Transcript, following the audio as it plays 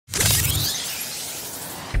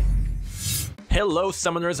Hello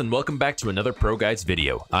summoners and welcome back to another ProGuides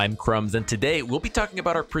video. I'm Crumbs and today we'll be talking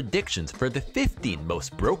about our predictions for the 15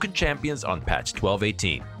 most broken champions on patch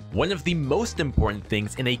 12.18. One of the most important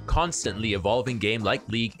things in a constantly evolving game like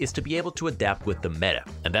League is to be able to adapt with the meta,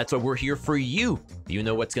 and that's why we're here for you. You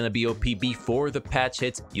know what's going to be OP before the patch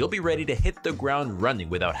hits, you'll be ready to hit the ground running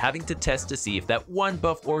without having to test to see if that one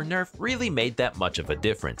buff or nerf really made that much of a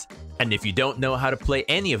difference. And if you don't know how to play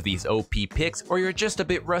any of these OP picks or you're just a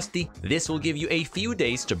bit rusty, this will give you a few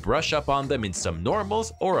days to brush up on them in some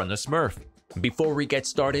normals or on a smurf. Before we get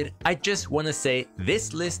started, I just want to say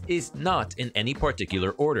this list is not in any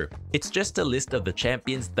particular order. It's just a list of the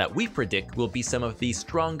champions that we predict will be some of the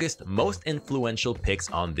strongest, most influential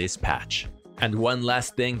picks on this patch. And one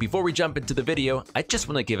last thing, before we jump into the video, I just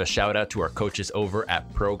want to give a shout out to our coaches over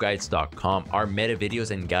at ProGuides.com. Our meta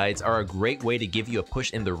videos and guides are a great way to give you a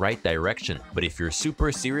push in the right direction. But if you're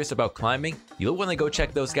super serious about climbing, you'll want to go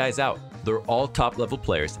check those guys out. They're all top level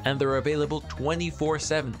players and they're available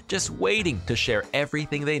 24/7, just waiting to share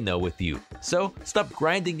everything they know with you. So stop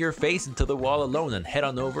grinding your face into the wall alone and head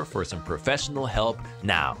on over for some professional help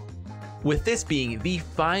now. With this being the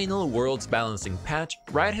final Worlds Balancing patch,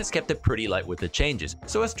 Riot has kept it pretty light with the changes,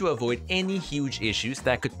 so as to avoid any huge issues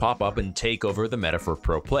that could pop up and take over the meta for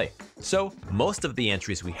pro play. So, most of the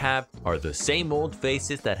entries we have are the same old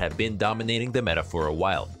faces that have been dominating the meta for a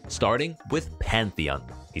while, starting with Pantheon.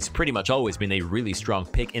 He's pretty much always been a really strong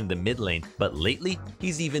pick in the mid lane, but lately,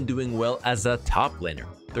 he's even doing well as a top laner.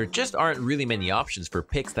 There just aren't really many options for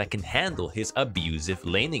picks that can handle his abusive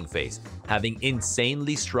laning phase. Having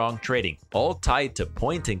insanely strong trading, all tied to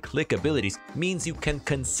point and click abilities, means you can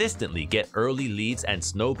consistently get early leads and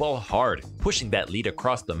snowball hard, pushing that lead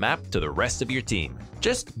across the map to the rest of your team.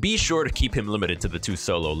 Just be sure to keep him limited to the 2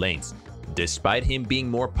 solo lanes. Despite him being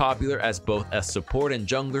more popular as both a support and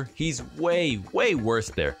jungler, he's way worse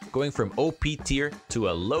there, going from OP tier to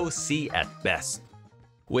a low C at best.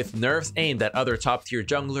 With nerfs aimed at other top tier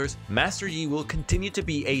junglers, Master Yi will continue to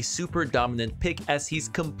be a super dominant pick as he's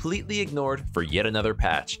completely ignored for yet another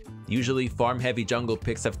patch. Usually farm heavy jungle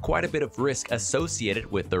picks have quite a bit of risk associated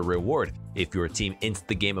with their reward. If your team ints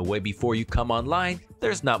the game away before you come online,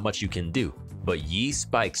 there's not much you can do. But Yi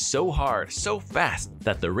spikes so hard, so fast,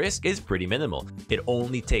 that the risk is pretty minimal. It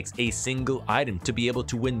only takes a single item to be able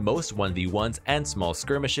to win most 1v1s and small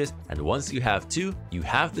skirmishes, and once you have 2, you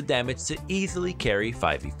have the damage to easily carry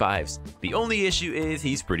 5v5s. The only issue is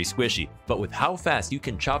he's pretty squishy, but with how fast you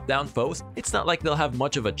can chop down foes, it's not like they'll have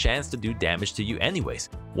much of a chance to do damage to you anyways.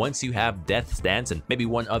 Once you have Death Stance and maybe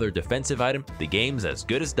one other defensive item, the game's as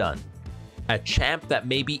good as done. A champ that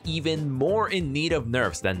may be even more in need of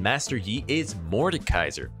nerfs than Master Yi is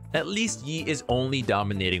Mordekaiser. At least Yi is only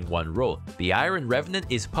dominating one role. The Iron Revenant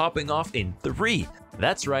is popping off in 3.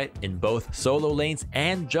 That's right, in both solo lanes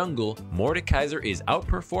and jungle, Mordekaiser is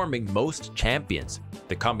outperforming most champions.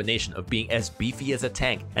 The combination of being as beefy as a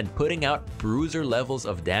tank and putting out bruiser levels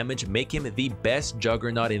of damage make him the best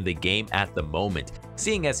juggernaut in the game at the moment.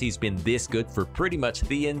 Seeing as he's been this good for pretty much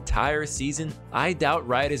the entire season, I doubt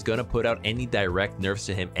Riot is gonna put out any direct nerfs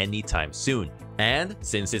to him anytime soon. And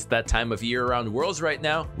since it's that time of year around Worlds right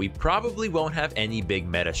now, we probably won't have any big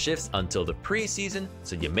meta shifts until the preseason,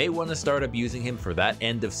 so you may want to start abusing him for that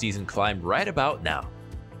end of season climb right about now.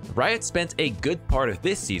 Riot spent a good part of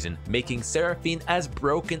this season making Seraphine as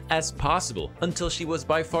broken as possible until she was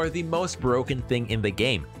by far the most broken thing in the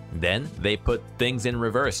game. Then they put things in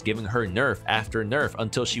reverse, giving her nerf after nerf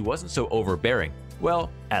until she wasn't so overbearing.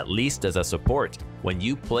 Well, at least as a support. When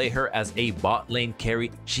you play her as a bot lane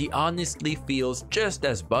carry, she honestly feels just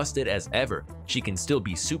as busted as ever. She can still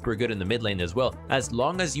be super good in the mid lane as well, as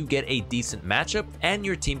long as you get a decent matchup and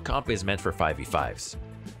your team comp is meant for 5v5s.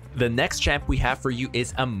 The next champ we have for you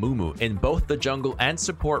is Amumu. In both the jungle and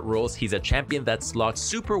support roles, he's a champion that slots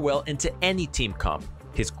super well into any team comp.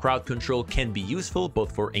 His crowd control can be useful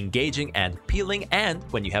both for engaging and peeling, and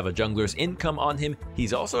when you have a jungler's income on him,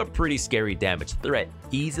 he's also a pretty scary damage threat,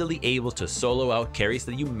 easily able to solo out carries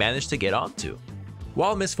that you manage to get onto.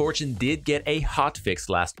 While Miss Fortune did get a hotfix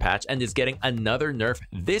last patch and is getting another nerf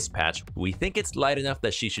this patch, we think it's light enough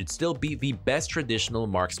that she should still be the best traditional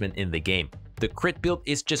marksman in the game. The crit build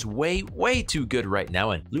is just way too good right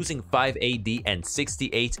now, and losing 5 AD and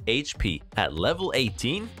 68 HP at level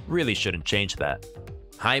 18 really shouldn't change that.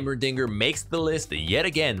 Heimerdinger makes the list yet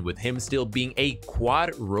again, with him still being a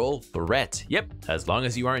quad role threat. Yep, as long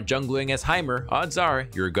as you aren't jungling as Heimer, odds are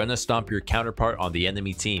you're gonna stomp your counterpart on the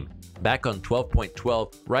enemy team. Back on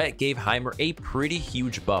 12.12, Riot gave Heimer a pretty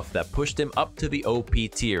huge buff that pushed him up to the OP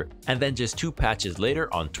tier, and then just 2 patches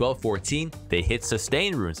later on 12.14, they hit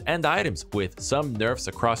sustain runes and items with some nerfs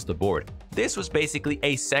across the board. This was basically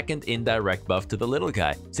a second indirect buff to the little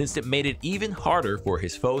guy, since it made it even harder for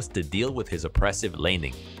his foes to deal with his oppressive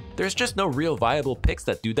laning. There's just no real viable picks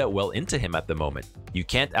that do that well into him at the moment. You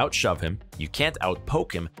can't outshove him, you can't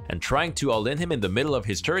outpoke him, and trying to all-in him in the middle of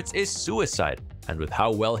his turrets is suicide. And with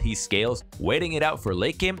how well he scales, waiting it out for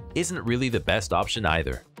late game isn't really the best option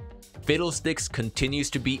either. Fiddlesticks continues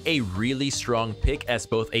to be a really strong pick as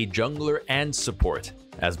both a jungler and support.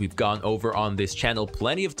 As we've gone over on this channel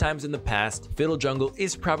plenty of times in the past, Fiddle Jungle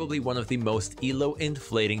is probably one of the most elo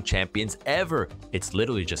inflating champions ever. It's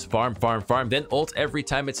literally just farm, farm, farm, then ult every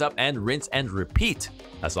time it's up and rinse and repeat.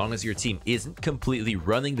 As long as your team isn't completely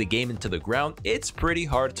running the game into the ground, it's pretty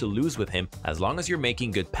hard to lose with him as long as you're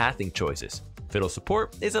making good pathing choices. Fiddle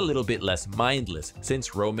support is a little bit less mindless,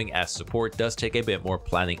 since roaming as support does take a bit more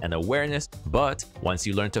planning and awareness, but once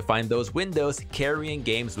you learn to find those windows, carrying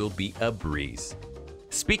games will be a breeze.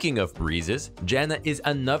 Speaking of breezes, Janna is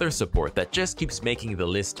another support that just keeps making the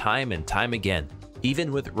list time and time again.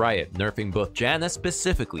 Even with Riot nerfing both Janna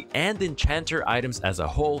specifically and enchanter items as a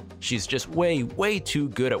whole, she's just way too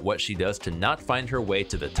good at what she does to not find her way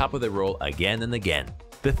to the top of the roll again and again.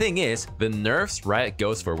 The thing is, the nerfs Riot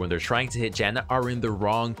goes for when they're trying to hit Janna are in the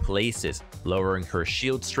wrong places. Lowering her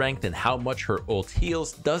shield strength and how much her ult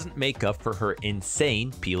heals doesn't make up for her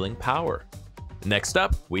insane peeling power. Next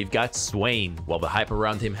up, we've got Swain. While the hype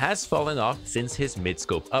around him has fallen off since his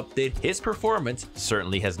mid-scope update, his performance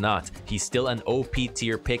certainly has not. He's still an OP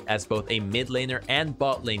tier pick as both a mid laner and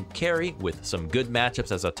bot lane carry, with some good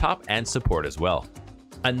matchups as a top and support as well.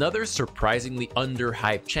 Another surprisingly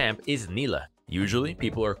underhyped champ is Nilah. Usually,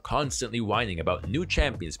 people are constantly whining about new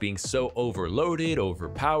champions being so overloaded,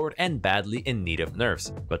 overpowered, and badly in need of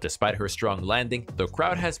nerfs. But despite her strong landing, the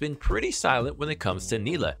crowd has been pretty silent when it comes to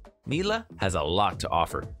Nilah. Nilah has a lot to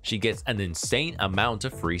offer. She gets an insane amount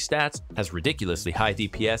of free stats, has ridiculously high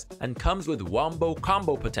DPS, and comes with wombo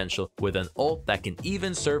combo potential with an ult that can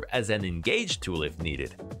even serve as an engage tool if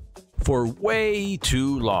needed. For way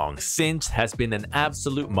too long, Singed has been an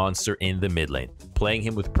absolute monster in the mid lane. Playing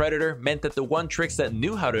him with Predator meant that the one tricks that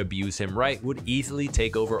knew how to abuse him right would easily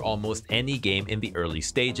take over almost any game in the early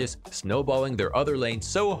stages, snowballing their other lane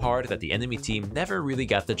so hard that the enemy team never really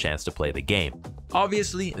got the chance to play the game.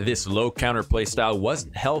 Obviously, this low counterplay style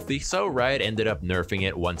wasn't healthy, so Riot ended up nerfing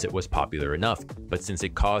it once it was popular enough. But since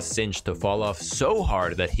it caused Singed to fall off so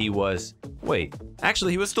hard that he was... Wait,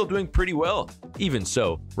 actually he was still doing pretty well. Even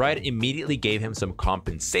so, Riot immediately gave him some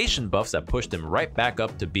compensation buffs that pushed him right back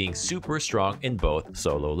up to being super strong in both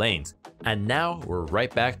solo lanes. And now we're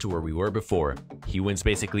right back to where we were before. He wins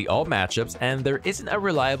basically all matchups and there isn't a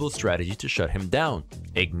reliable strategy to shut him down.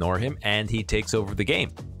 Ignore him and he takes over the game.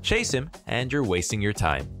 Chase him and you're wasting your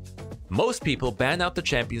time. Most people ban out the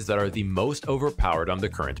champions that are the most overpowered on the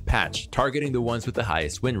current patch, targeting the ones with the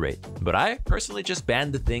highest win rate. But I personally just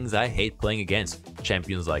ban the things I hate playing against.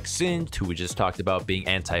 Champions like Singed, who we just talked about being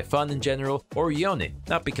anti-fun in general, or Yone,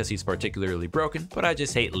 not because he's particularly broken, but I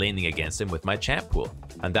just hate laning against him with my champ pool.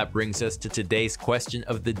 And that brings us to today's question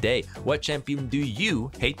of the day. What champion do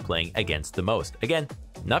you hate playing against the most? Again,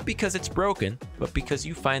 not because it's broken, but because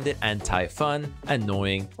you find it anti-fun,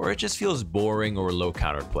 annoying, or it just feels boring or low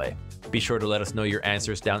counterplay. Be sure to let us know your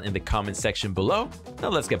answers down in the comment section below. Now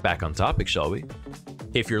let's get back on topic, shall we?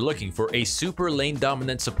 If you're looking for a super lane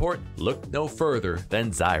dominant support, look no further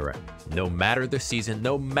than Zyra. No matter the season,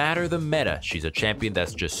 no matter the meta, she's a champion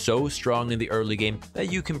that's just so strong in the early game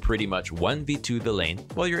that you can pretty much 1v2 the lane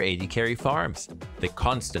while your AD carry farms. The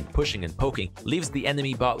constant pushing and poking leaves the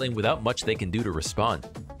enemy bot lane without much they can do to respond.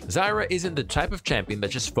 Zyra isn't the type of champion that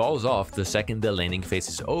just falls off the second the laning phase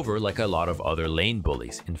is over like a lot of other lane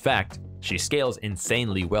bullies. In fact, she scales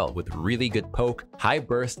insanely well with really good poke, high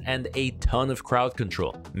burst, and a ton of crowd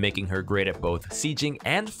control, making her great at both sieging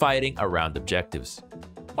and fighting around objectives.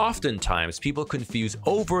 Oftentimes, people confuse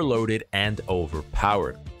overloaded and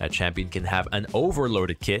overpowered. A champion can have an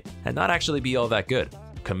overloaded kit and not actually be all that good.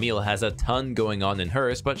 Camille has a ton going on in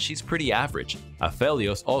hers, but she's pretty average.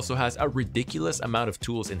 Aphelios also has a ridiculous amount of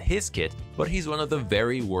tools in his kit, but he's one of the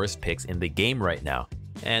very worst picks in the game right now.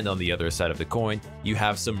 And on the other side of the coin, you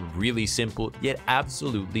have some really simple yet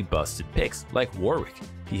absolutely busted picks like Warwick.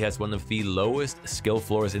 He has one of the lowest skill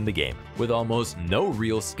floors in the game, with almost no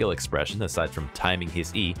real skill expression aside from timing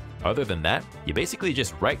his E. Other than that, you basically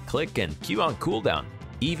just right click and Q on cooldown.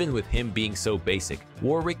 Even with him being so basic,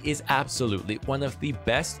 Warwick is absolutely one of the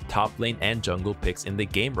best top lane and jungle picks in the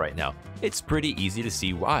game right now. It's pretty easy to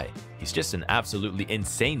see why. He's just an absolutely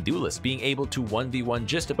insane duelist, being able to 1v1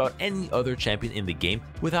 just about any other champion in the game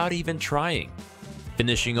without even trying.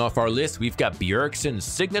 Finishing off our list, we've got Bjergsen's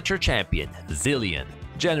signature champion, Zilean.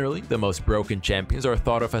 Generally, the most broken champions are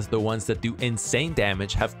thought of as the ones that do insane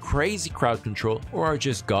damage, have crazy crowd control, or are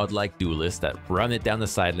just godlike duelists that run it down the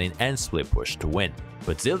side lane and split push to win.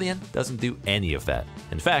 But Zilean doesn't do any of that.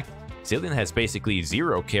 In fact, Zilean has basically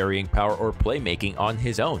zero carrying power or playmaking on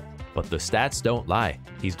his own. But the stats don't lie.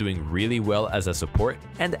 He's doing really well as a support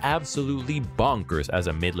and absolutely bonkers as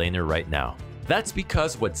a mid laner right now. That's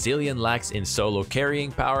because what Zilean lacks in solo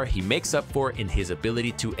carrying power, he makes up for in his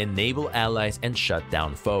ability to enable allies and shut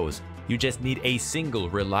down foes. You just need a single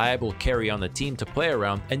reliable carry on the team to play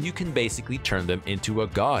around and you can basically turn them into a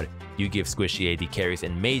god. You give squishy AD carries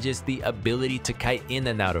and mages the ability to kite in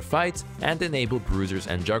and out of fights and enable bruisers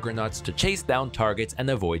and juggernauts to chase down targets and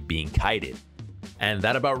avoid being kited. And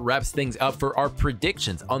that about wraps things up for our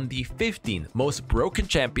predictions on the 15 most broken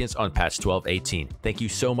champions on patch 12.18. Thank you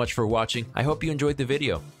so much for watching. I hope you enjoyed the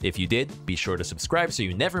video. If you did, be sure to subscribe so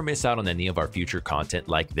you never miss out on any of our future content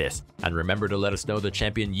like this. And remember to let us know the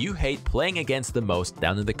champion you hate playing against the most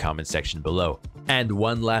down in the comment section below. And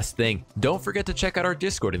one last thing, don't forget to check out our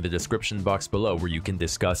Discord in the description box below where you can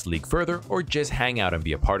discuss League further or just hang out and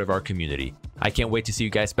be a part of our community. I can't wait to see you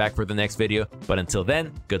guys back for the next video, but until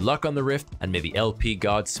then, good luck on the Rift and may the LP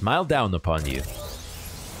gods smile down upon you.